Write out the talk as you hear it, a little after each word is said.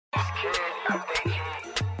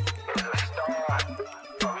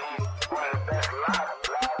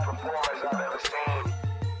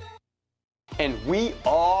And we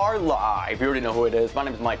are live. You already know who it is. My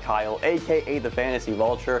name is Mike Kyle, aka the Fantasy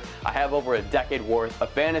Vulture. I have over a decade worth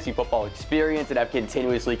of fantasy football experience and have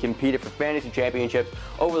continuously competed for fantasy championships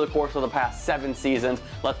over the course of the past 7 seasons.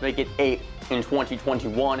 Let's make it 8 in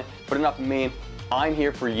 2021. But enough of me. I'm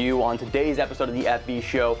here for you on today's episode of the FV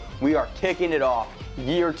Show. We are kicking it off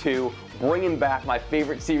year 2, bringing back my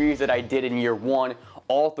favorite series that I did in year 1.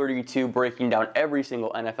 All 32, breaking down every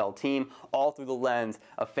single NFL team, all through the lens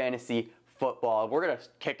of fantasy football. We're going to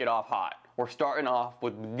kick it off hot. We're starting off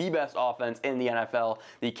with the best offense in the NFL,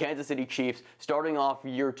 the Kansas City Chiefs, starting off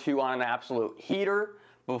year 2 on an absolute heater.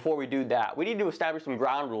 But before we do that, we need to establish some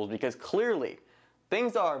ground rules because clearly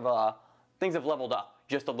things have leveled up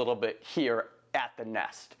just a little bit here at the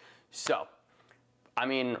Nest. So, I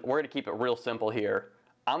mean, we're going to keep it real simple here.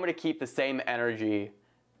 I'm going to keep the same energy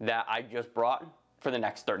that I just brought for the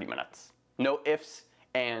next 30 minutes. No ifs,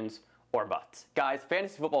 ands, or buts. Guys,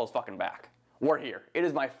 fantasy football is fucking back. We're here. It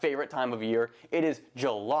is my favorite time of year. It is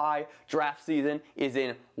July. Draft season is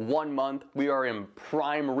in 1 month. We are in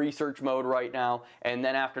prime research mode right now. And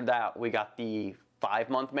then after that, we got the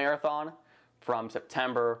 5-month marathon from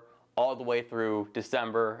September all the way through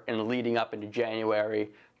December and leading up into January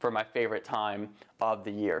for my favorite time of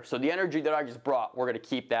the year. So the energy that I just brought, we're going to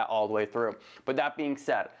keep that all the way through. But that being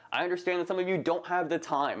said, I understand that some of you don't have the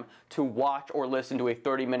time to watch or listen to a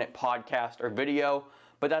 30-minute podcast or video,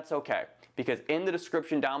 but that's okay, because in the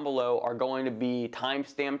description down below are going to be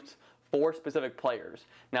timestamps for specific players.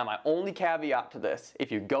 Now, my only caveat to this, if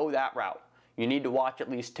you go that route, you need to watch at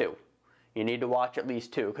least 2. You need to watch at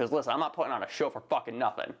least 2, because listen, I'm not putting on a show for fucking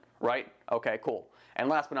nothing, right? Okay, cool. And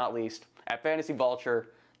last but not least, at Fantasy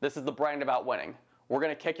Vulture, this is the brand about winning. We're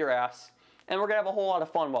going to kick your ass, and we're going to have a whole lot of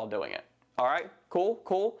fun while doing it. All right? Cool,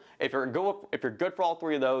 cool. If you're good for all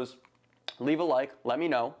 3 of those, leave a like. Let me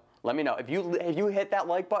know. Let me know. If you hit that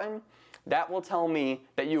like button, that will tell me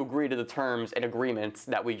that you agree to the terms and agreements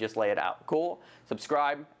that we just laid out. Cool?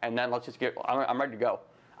 Subscribe, and then let's just I'm ready to go.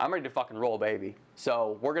 I'm ready to fucking roll, baby.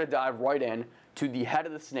 So we're going to dive right in to the head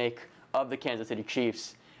of the snake of the Kansas City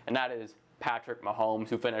Chiefs, and that is Patrick Mahomes,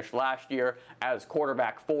 who finished last year as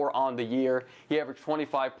quarterback 4 on the year. He averaged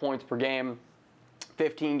 25 points per game,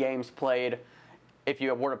 15 games played. If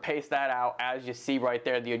you were to pace that out, as you see right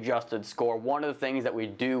there, the adjusted score, one of the things that we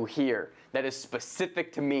do here that is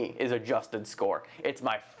specific to me is adjusted score. It's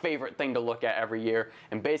my favorite thing to look at every year.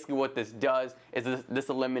 And basically what this does is this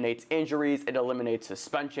eliminates injuries, it eliminates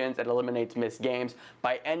suspensions, it eliminates missed games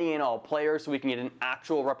by any and all players, so we can get an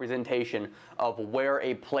actual representation of where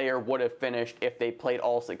a player would have finished if they played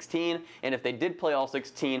all 16. And if they did play all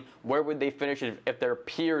 16, where would they finish if their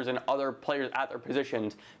peers and other players at their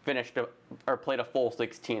positions finished or played a full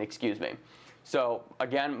 16, excuse me. So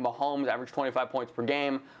again, Mahomes averaged 25 points per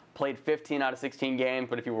game, played 15 out of 16 games,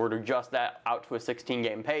 but if you were to adjust that out to a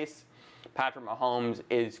 16-game pace, Patrick Mahomes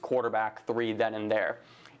is quarterback 3 then and there.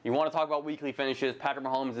 You want to talk about weekly finishes, Patrick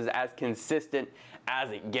Mahomes is as consistent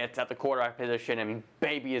as it gets at the quarterback position, and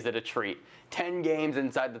baby is it a treat. 10 games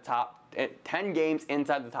inside the top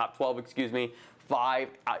 12, excuse me, 5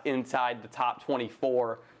 inside the top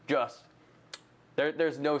 24. Just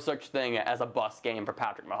there's no such thing as a bust game for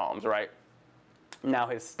Patrick Mahomes, right? Now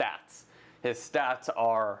his stats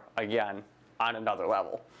are, again, on another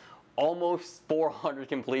level. Almost 400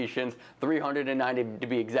 completions, 390 to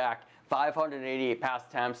be exact, 588 pass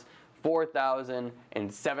attempts,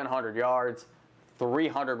 4,700 yards,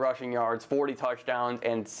 300 rushing yards, 40 touchdowns,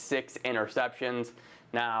 and 6 interceptions.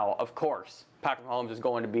 Now, of course, Patrick Mahomes is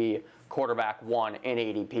going to be quarterback 1 in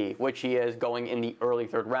ADP, which he is going in the early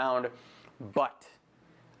 3rd round, but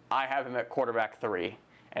I have him at quarterback 3,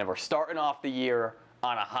 and we're starting off the year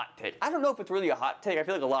on a hot take. I don't know if it's really a hot take. I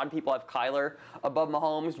feel like a lot of people have Kyler above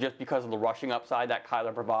Mahomes just because of the rushing upside that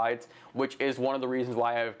Kyler provides, which is one of the reasons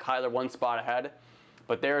why I have Kyler 1 spot ahead.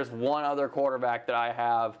 But there's one other quarterback that I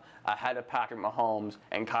have ahead of Patrick Mahomes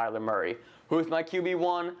and Kyler Murray. Who's my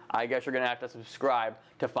QB1? I guess you're going to have to subscribe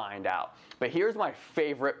to find out. But here's my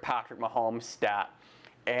favorite Patrick Mahomes stat.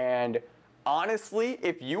 And honestly,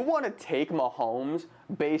 if you want to take Mahomes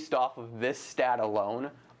based off of this stat alone,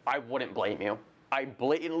 I wouldn't blame you. I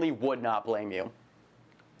blatantly would not blame you.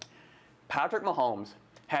 Patrick Mahomes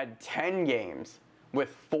had 10 games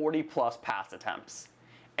with 40-plus pass attempts.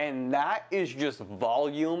 And that is just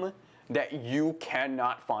volume that you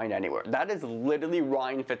cannot find anywhere. That is literally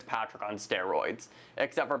Ryan Fitzpatrick on steroids.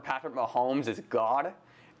 Except for Patrick Mahomes is God,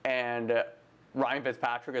 and Ryan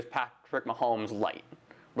Fitzpatrick is Patrick Mahomes light.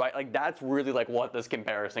 Right? Like, that's really like what this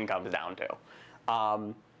comparison comes down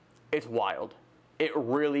to. it's wild. It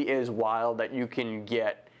really is wild that you can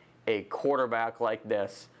get a quarterback like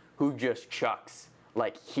this who just chucks.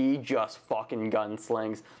 Like, he just fucking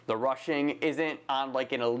gunslings. The rushing isn't on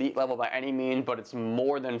like an elite level by any means, but it's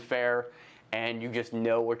more than fair, and you just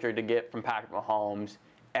know what you're to get from Patrick Mahomes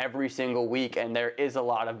every single week, and there is a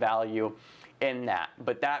lot of value in that.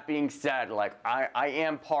 But that being said, like, I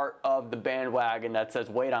am part of the bandwagon that says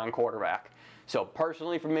wait on quarterback. So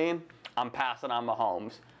personally for me, I'm passing on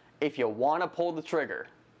Mahomes. If you want to pull the trigger,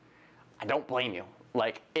 I don't blame you.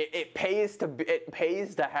 Like, it pays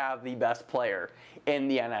to have the best player in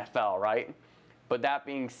the NFL, right? But that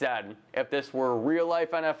being said, if this were real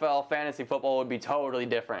life NFL, fantasy football would be totally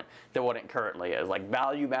different than what it currently is. Like,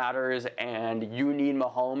 value matters, and you need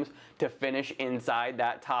Mahomes to finish inside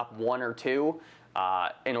that top 1 or 2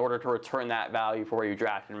 in order to return that value for where you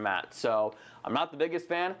drafted him at. So I'm not the biggest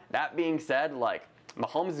fan. That being said, like,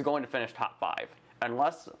 Mahomes is going to finish top 5.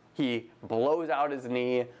 Unless he blows out his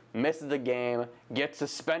knee, misses the game, gets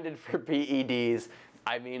suspended for PEDs.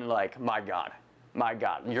 I mean, like, my God,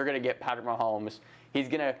 you're going to get Patrick Mahomes. He's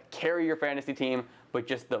going to carry your fantasy team, but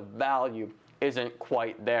just the value isn't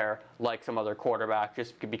quite there like some other quarterback,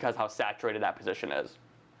 just because how saturated that position is.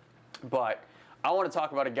 But I want to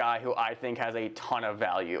talk about a guy who I think has a ton of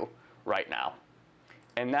value right now,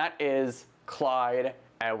 and that is Clyde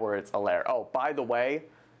Edwards-Helaire. Oh, by the way,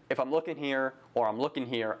 if I'm looking here or I'm looking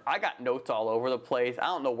here, I got notes all over the place. I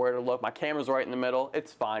don't know where to look. My camera's right in the middle.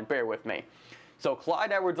 It's fine. Bear with me. So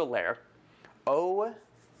Clyde Edwards-Helaire, oh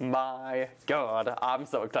my God, I'm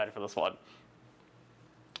so excited for this one.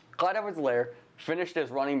 Clyde Edwards-Helaire finished as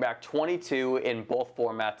running back 22 in both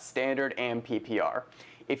formats, standard and PPR.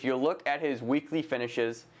 If you look at his weekly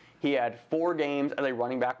finishes, he had 4 games as a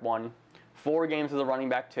running back 1, 4 games as a running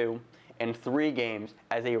back 2, and 3 games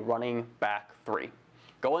as a running back 3.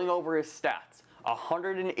 Going over his stats,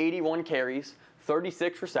 181 carries,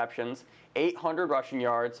 36 receptions, 800 rushing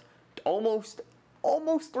yards, almost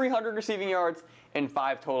 300 receiving yards, and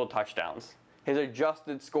 5 total touchdowns. His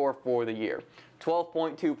adjusted score for the year,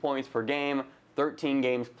 12.2 points per game, 13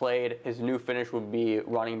 games played. His new finish would be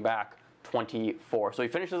running back 24. So he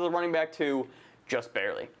finishes as a running back 2, just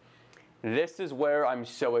barely. This is where I'm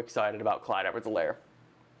so excited about Clyde Edwards-Helaire.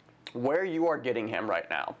 Where you are getting him right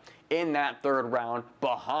now, in that 3rd round,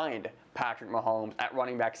 behind Patrick Mahomes at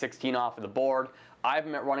running back 16 off of the board. I have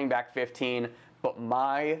him at running back 15, but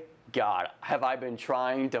my God, have I been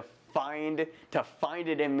trying to find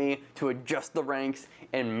it in me to adjust the ranks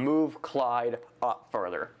and move Clyde up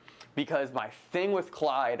further. Because my thing with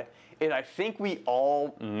Clyde is I think we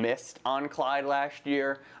all missed on Clyde last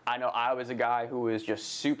year. I know I was a guy who was just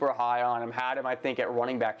super high on him, had him I think at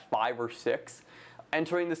running back 5 or 6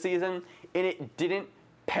 entering the season, and it didn't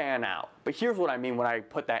pan out. But here's what I mean when I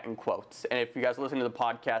put that in quotes. And if you guys listen to the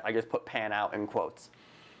podcast, I just put pan out in quotes.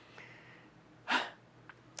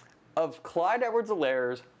 Of Clyde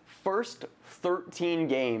Edwards-Helaire's first 13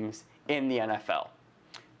 games in the NFL,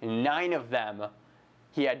 9 of them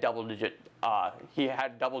he had double-digit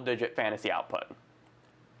fantasy output.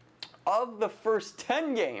 Of the first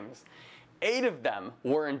 10 games, 8 of them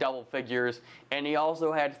were in double figures, and he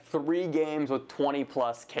also had 3 games with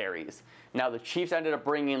 20-plus carries. Now, the Chiefs ended up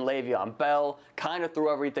bringing in Le'Veon Bell, kind of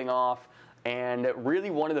threw everything off, and really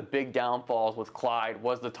one of the big downfalls with Clyde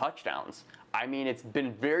was the touchdowns. I mean, it's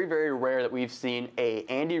been very, very rare that we've seen a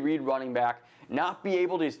Andy Reid running back not be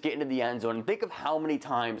able to just get into the end zone. And think of how many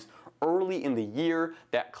times early in the year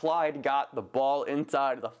that Clyde got the ball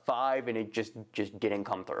inside of the 5 and it just didn't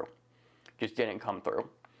come through. Just didn't come through.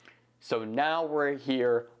 So now we're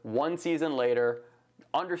here 1 season later,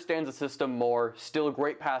 understands the system more, still a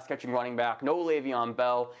great pass-catching running back, no Le'Veon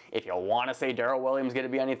Bell. If you want to say Darrell Williams is going to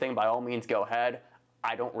be anything, by all means, go ahead.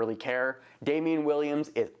 I don't really care. Damian Williams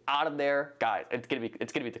is out of there. Guys, it's gonna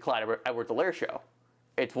be the Clyde Edwards-Helaire show.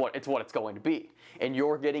 It's what it's going to be. And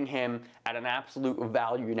you're getting him at an absolute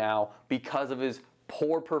value now because of his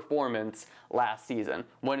poor performance last season.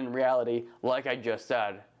 When in reality, like I just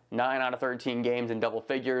said, 9 out of 13 games in double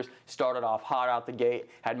figures, started off hot out the gate,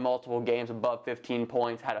 had multiple games above 15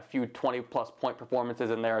 points, had a few 20-plus point performances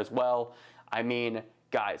in there as well. I mean,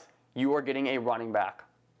 guys, you are getting a running back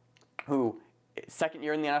who, 2nd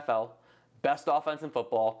year in the NFL, best offense in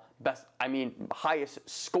football, highest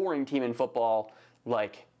scoring team in football.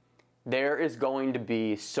 Like, there is going to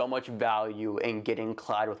be so much value in getting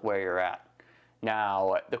Clyde with where you're at.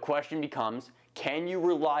 Now, the question becomes, can you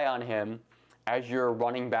rely on him as your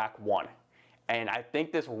running back 1? And I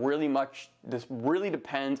think this really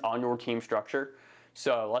depends on your team structure.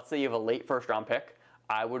 So let's say you have a late 1st round pick.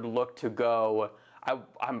 I would look to go,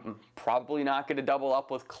 I'm probably not going to double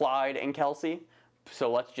up with Clyde and Kelce.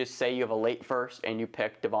 So let's just say you have a late first and you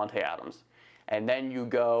pick Davante Adams. And then you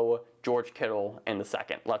go George Kittle in the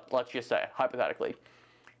second. Let's just say, hypothetically.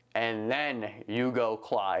 And then you go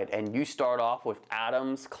Clyde, and you start off with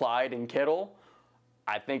Adams, Clyde, and Kittle.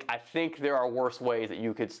 I think there are worse ways that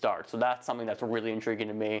you could start. So that's something that's really intriguing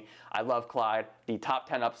to me. I love Clyde. The top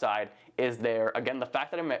 10 upside is there. Again, the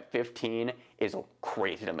fact that I'm at 15 is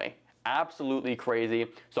crazy to me. Absolutely crazy.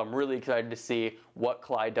 So I'm really excited to see what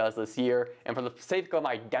Clyde does this year. And for the sake of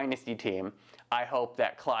my dynasty team, I hope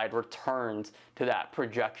that Clyde returns to that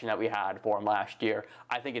projection that we had for him last year.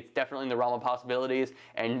 I think it's definitely in the realm of possibilities,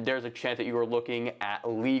 and there's a chance that you are looking at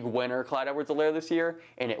league winner Clyde Edwards-Helaire this year,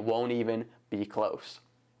 and it won't even be close.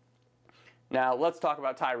 Now, let's talk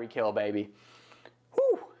about Tyreek Hill, baby.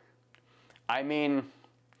 Whew. I mean,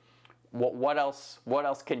 what else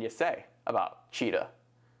can you say about Cheetah?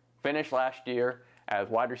 Finished last year as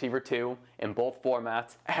wide receiver 2 in both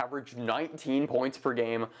formats, averaged 19 points per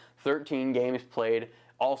game, 13 games played.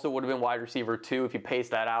 Also would have been wide receiver 2 if you pace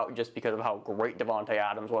that out just because of how great Davante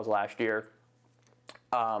Adams was last year.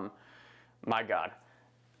 My God.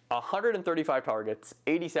 135 targets,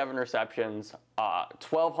 87 receptions,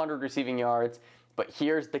 1,200 receiving yards, but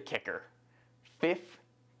here's the kicker.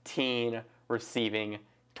 15 receiving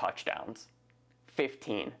touchdowns.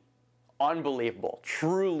 15. Unbelievable.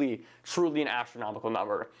 Truly an astronomical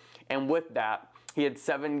number. And with that, he had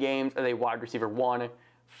 7 games as a wide receiver 1,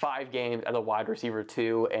 5 games as a wide receiver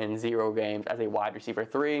 2, and 0 games as a wide receiver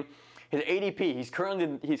 3. His ADP, he's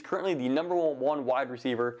currently the number 1 wide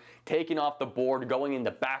receiver, taken off the board, going in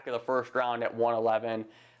the back of the first round at 111.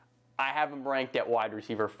 I have him ranked at wide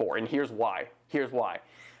receiver 4, and here's why.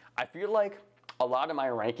 I feel like a lot of my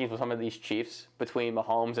rankings with some of these Chiefs, between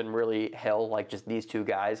Mahomes and really Hill, like just these two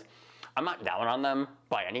guys, I'm not down on them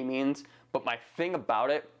by any means, but my thing about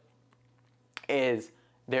it is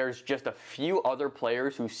there's just a few other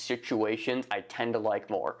players whose situations I tend to like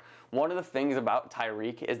more. One of the things about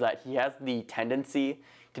Tyreek is that he has the tendency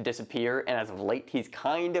to disappear, and as of late, he's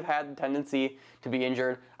kind of had the tendency to be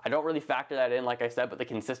injured. I don't really factor that in, like I said, but the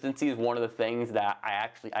consistency is one of the things that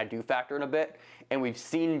I do factor in a bit, and we've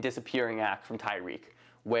seen disappearing acts from Tyreek,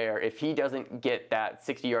 where if he doesn't get that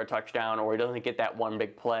 60-yard touchdown or he doesn't get that one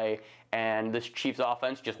big play and this Chiefs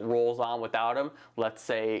offense just rolls on without him, let's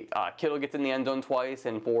say Kittle gets in the end zone twice,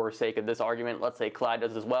 and for sake of this argument, let's say Clyde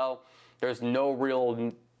does as well, there's no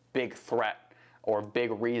real big threat or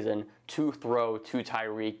big reason to throw to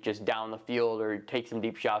Tyreek just down the field or take some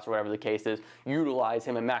deep shots or whatever the case is, utilize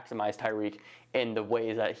him and maximize Tyreek in the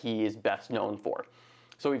ways that he is best known for.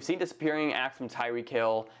 So we've seen disappearing acts from Tyreek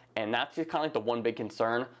Hill, and that's just kind of like the one big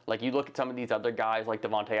concern. Like, you look at some of these other guys like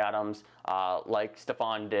Davante Adams, like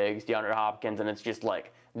Stephon Diggs, DeAndre Hopkins, and it's just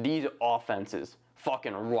like these offenses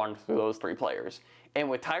fucking run through those 3 players. And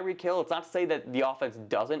with Tyreek Hill, it's not to say that the offense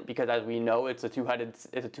doesn't, because as we know, it's a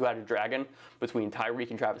two-headed dragon between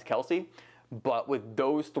Tyreek and Travis Kelce. But with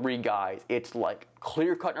those 3 guys, it's like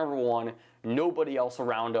clear-cut number 1, nobody else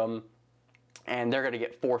around them, and they're going to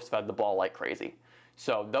get force-fed the ball like crazy.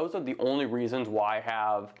 So those are the only reasons why I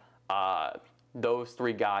have those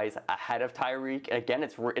 3 guys ahead of Tyreek. And again,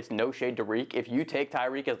 it's no shade to Reek. If you take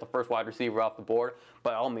Tyreek as the first wide receiver off the board,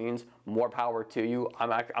 by all means, more power to you.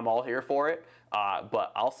 I'm all here for it.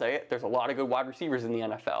 But I'll say it, there's a lot of good wide receivers in the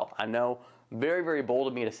NFL. I know, very, very bold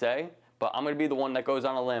of me to say, but I'm going to be the one that goes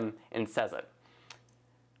on a limb and says it.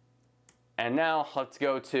 And now let's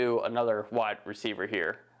go to another wide receiver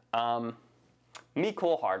here.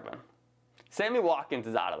 Mecole Hardman. Sammy Watkins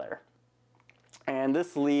is out of there. And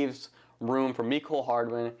this leaves room for Mecole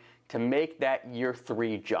Hardman to make that year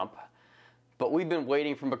 3 jump. But we've been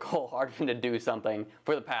waiting for Mecole Hardman to do something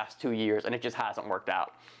for the past 2 years, and it just hasn't worked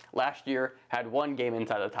out. Last year, had 1 game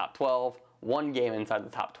inside the top 12, 1 game inside the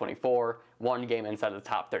top 24, 1 game inside the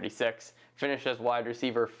top 36, finished as wide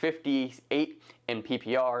receiver 58 in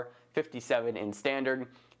PPR, 57 in standard.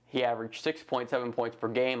 He averaged 6.7 points per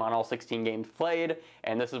game on all 16 games played,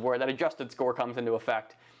 and this is where that adjusted score comes into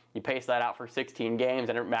effect. You pace that out for 16 games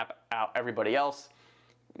and map out everybody else.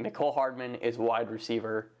 Mecole Hardman is wide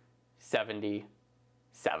receiver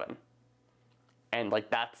 77. And like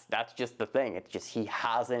that's just the thing. It's just he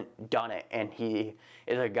hasn't done it, and he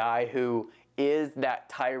is a guy who is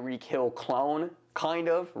that Tyreek Hill clone, kind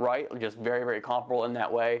of, right? Just very, very comparable in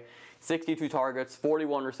that way. 62 targets,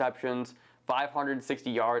 41 receptions, 560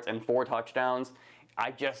 yards, and 4 touchdowns. I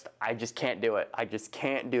just can't do it. I just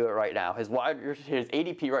can't do it right now. His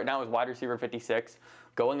ADP right now is wide receiver 56,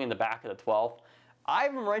 going in the back of the 12th. I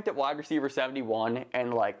have him ranked at wide receiver 71,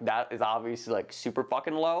 and like that is obviously like super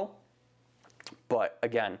fucking low. But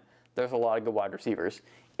again, there's a lot of good wide receivers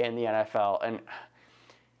in the NFL, and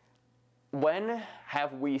when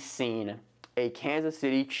have we seen a Kansas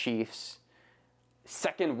City Chiefs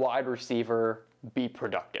second wide receiver be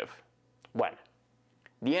productive? When?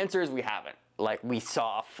 The answer is we haven't. Like, we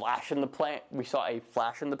saw a flash in the pan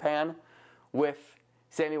with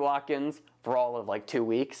Sammy Watkins for all of like 2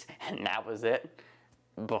 weeks, and that was it.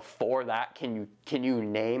 Before that, can you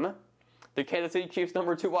name the Kansas City Chiefs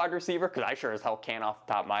number 2 wide receiver? Because I sure as hell can't off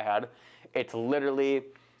the top of my head. It's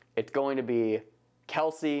going to be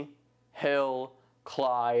Kelce, Hill,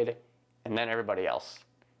 Clyde, and then everybody else.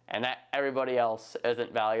 And that everybody else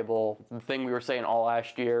isn't valuable. The thing we were saying all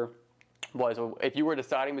last year was, if you were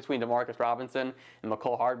deciding between Demarcus Robinson and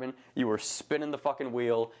Mecole Hardman, you were spinning the fucking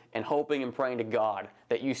wheel and hoping and praying to God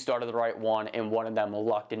that you started the right one and one of them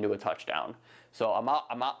lucked into a touchdown. So I'm out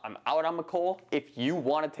on Mecole. If you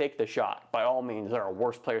want to take the shot, by all means, there are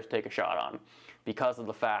worse players to take a shot on, because of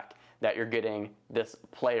the fact that you're getting this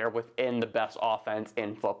player within the best offense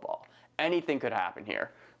in football. Anything could happen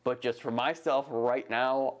here. But just for myself right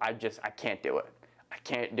now, I can't do it. I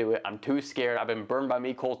can't do it. I'm too scared. I've been burned by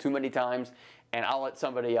Mecole too many times, and I'll let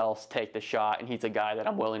somebody else take the shot, and he's a guy that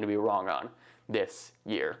I'm willing to be wrong on this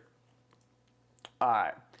year. All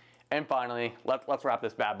right. And finally, let's wrap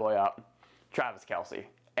this bad boy up. Travis Kelce.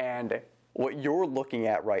 And what you're looking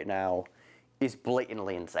at right now is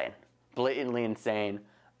blatantly insane. Blatantly insane.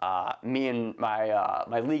 Me and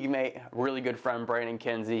my league mate, really good friend Brandon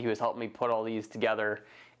Kinsey, he was helping me put all these together,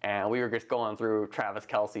 and we were just going through Travis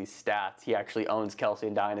Kelce's stats. He actually owns Kelce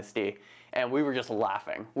in Dynasty, and we were just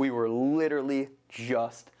laughing. We were literally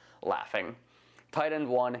just laughing. Tight end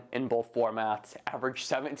 1 in both formats, averaged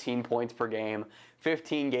 17 points per game,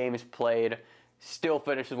 15 games played, still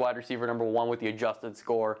finishes wide receiver number 1 with the adjusted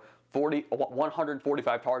score.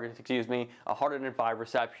 145 targets, 105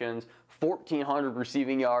 receptions, 1,400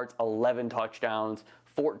 receiving yards, 11 touchdowns,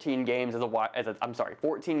 14 games as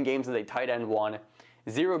a tight end 1,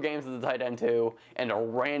 0 games as a tight end 2, and a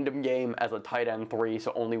random game as a tight end 3,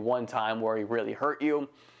 so only one time where he really hurt you.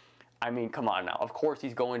 I mean, come on now. Of course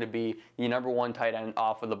he's going to be the number 1 tight end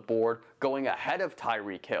off of the board, going ahead of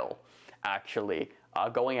Tyreek Hill, actually.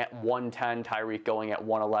 Going at 110, Tyreek going at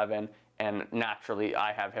 111. And naturally,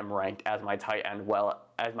 I have him ranked as my tight end 1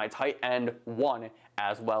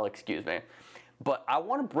 as well, But I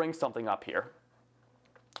want to bring something up here.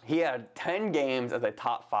 He had 10 games as a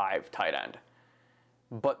top 5 tight end.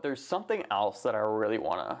 But there's something else that I really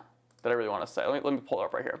want to say. Let me pull it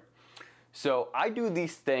up right here. So I do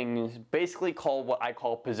these things, basically what I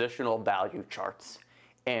call positional value charts.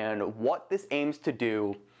 And what this aims to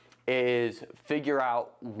do is figure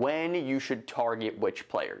out when you should target which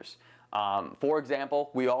players. For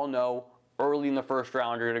example, we all know early in the first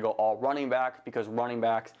round you're going to go all running backs, because running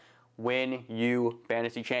backs win you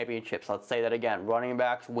fantasy championships. Let's say that again. Running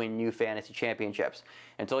backs win you fantasy championships.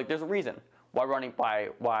 And so there's a reason why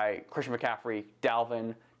Christian McCaffrey,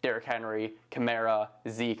 Dalvin, Derrick Henry, Kamara,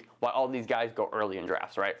 Zeke, why all these guys go early in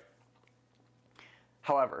drafts, right?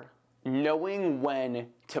 However, knowing when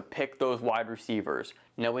to pick those wide receivers,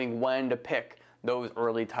 knowing when to pick those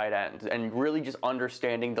early tight ends, and really just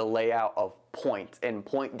understanding the layout of points and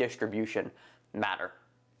point distribution matter.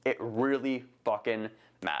 It really fucking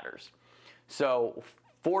matters. So,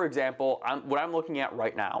 for example, what I'm looking at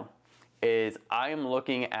right now is I am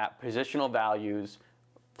looking at positional values,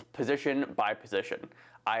 position by position.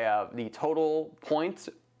 I have the total points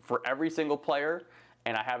for every single player,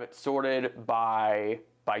 and I have it sorted by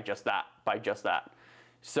just that.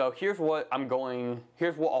 So here's what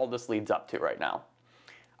all this leads up to right now.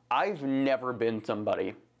 I've never been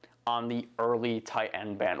somebody on the early tight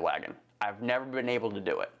end bandwagon. I've never been able to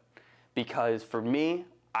do it. Because for me,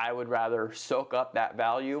 I would rather soak up that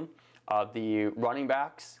value of the running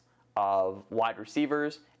backs, of wide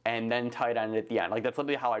receivers, and then tight end at the end. Like, that's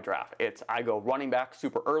literally how I draft. I go running back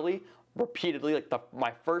super early, repeatedly. Like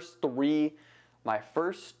my first four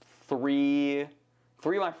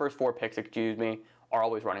picks, are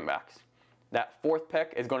always running backs. That 4th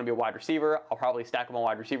pick is going to be a wide receiver. I'll probably stack them on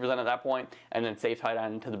wide receivers then at that point, and then save tight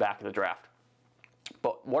end to the back of the draft.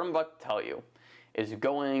 But what I'm about to tell you is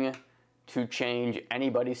going to change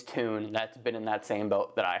anybody's tune that's been in that same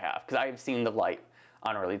boat that I have, because I have seen the light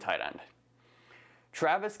on early tight end.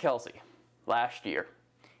 Travis Kelce, last year,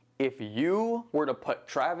 if you were to put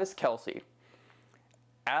Travis Kelce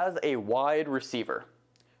as a wide receiver,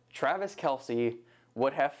 Travis Kelce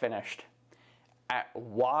would have finished at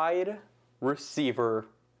wide receiver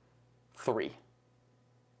 3.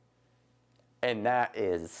 And that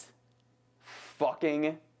is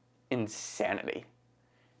fucking insanity.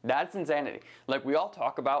 That's insanity. Like, we all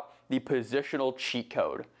talk about the positional cheat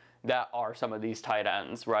code that are some of these tight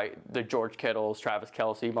ends, right? The George Kittles, Travis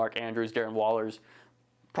Kelce, Mark Andrews, Darren Wallers,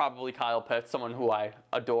 probably Kyle Pitts, someone who I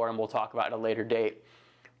adore and we'll talk about at a later date.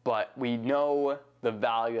 But we know the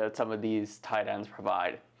value that some of these tight ends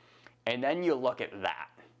provide. And then you look at that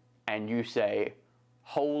and you say,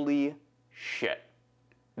 holy shit,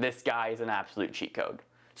 this guy is an absolute cheat code.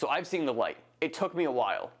 So I've seen the light. It took me a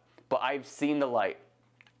while, but I've seen the light.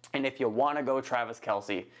 And if you want to go Travis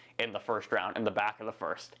Kelce in the first round, in the back of the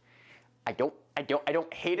first, I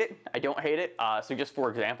don't hate it. I don't hate it. So just for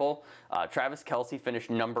example, Travis Kelce finished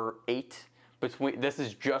number 8. This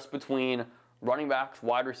is just between running backs,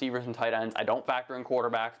 wide receivers, and tight ends. I don't factor in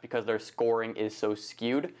quarterbacks because their scoring is so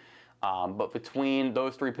skewed. But between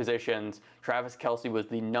those 3 positions, Travis Kelce was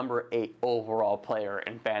the number 8 overall player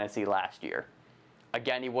in fantasy last year.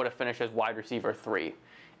 Again, he would have finished as wide receiver 3.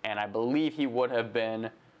 And I believe he would have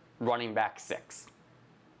been running back 6.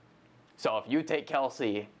 So if you take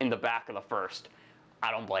Kelce in the back of the first,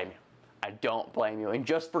 I don't blame you. I don't blame you. And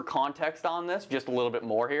just for context on this, just a little bit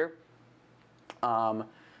more here. Darren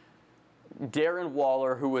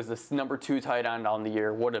Waller, who was the number 2 tight end on the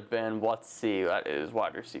year, would have been, let's see, that is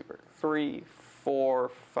wide receiver 3,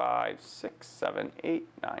 4, 5, 6, 7, 8,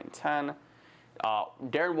 9, 10.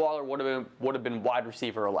 Darren Waller would have been wide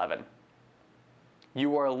receiver 11.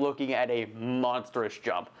 You are looking at a monstrous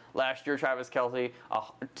jump. Last year, Travis Kelce,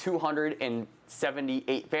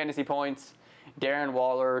 278 fantasy points. Darren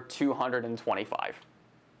Waller, 225.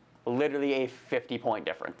 Literally a 50-point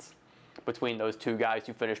difference between those 2 guys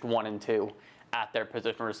who finished 1 and 2 at their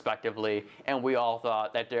position respectively. And we all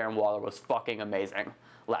thought that Darren Waller was fucking amazing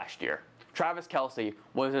last year. Travis Kelce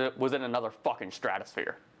was in another fucking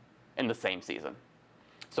stratosphere in the same season.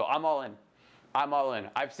 So I'm all in. I'm all in.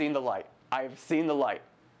 I've seen the light. I've seen the light.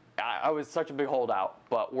 I was such a big holdout,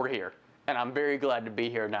 but we're here. And I'm very glad to be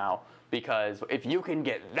here now because if you can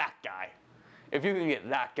get that guy,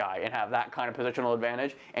 and have that kind of positional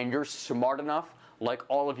advantage, and you're smart enough, like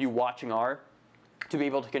all of you watching are, to be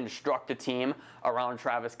able to construct a team around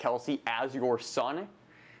Travis Kelce as your son,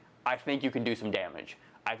 I think you can do some damage.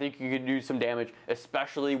 I think you can do some damage,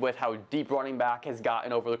 especially with how deep running back has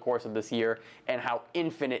gotten over the course of this year and how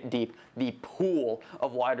infinite deep the pool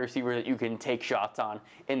of wide receivers that you can take shots on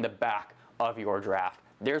in the back of your draft.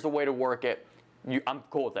 There's a way to work it. I'm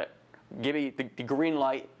cool with it. Give me the green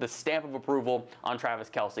light, the stamp of approval on Travis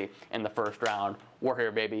Kelce in the first round. We're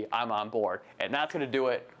here, baby. I'm on board. And that's going to do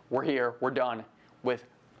it. We're here. We're done with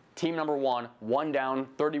team number 1, 1 down,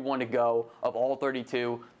 31 to go of all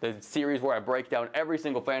 32. The series where I break down every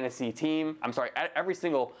single fantasy team. Every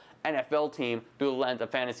single NFL team through the lens of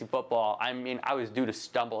fantasy football. I mean, I was due to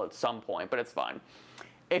stumble at some point, but it's fine.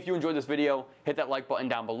 If you enjoyed this video, hit that like button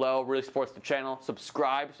down below. Really supports the channel.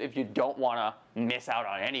 Subscribe if you don't want to miss out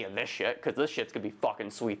on any of this shit, because this shit's going to be fucking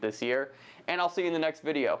sweet this year. And I'll see you in the next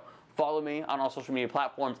video. Follow me on all social media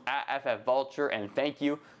platforms at FF Vulture, and thank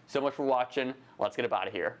you so much for watching. Let's get up out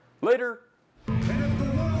of here. Later!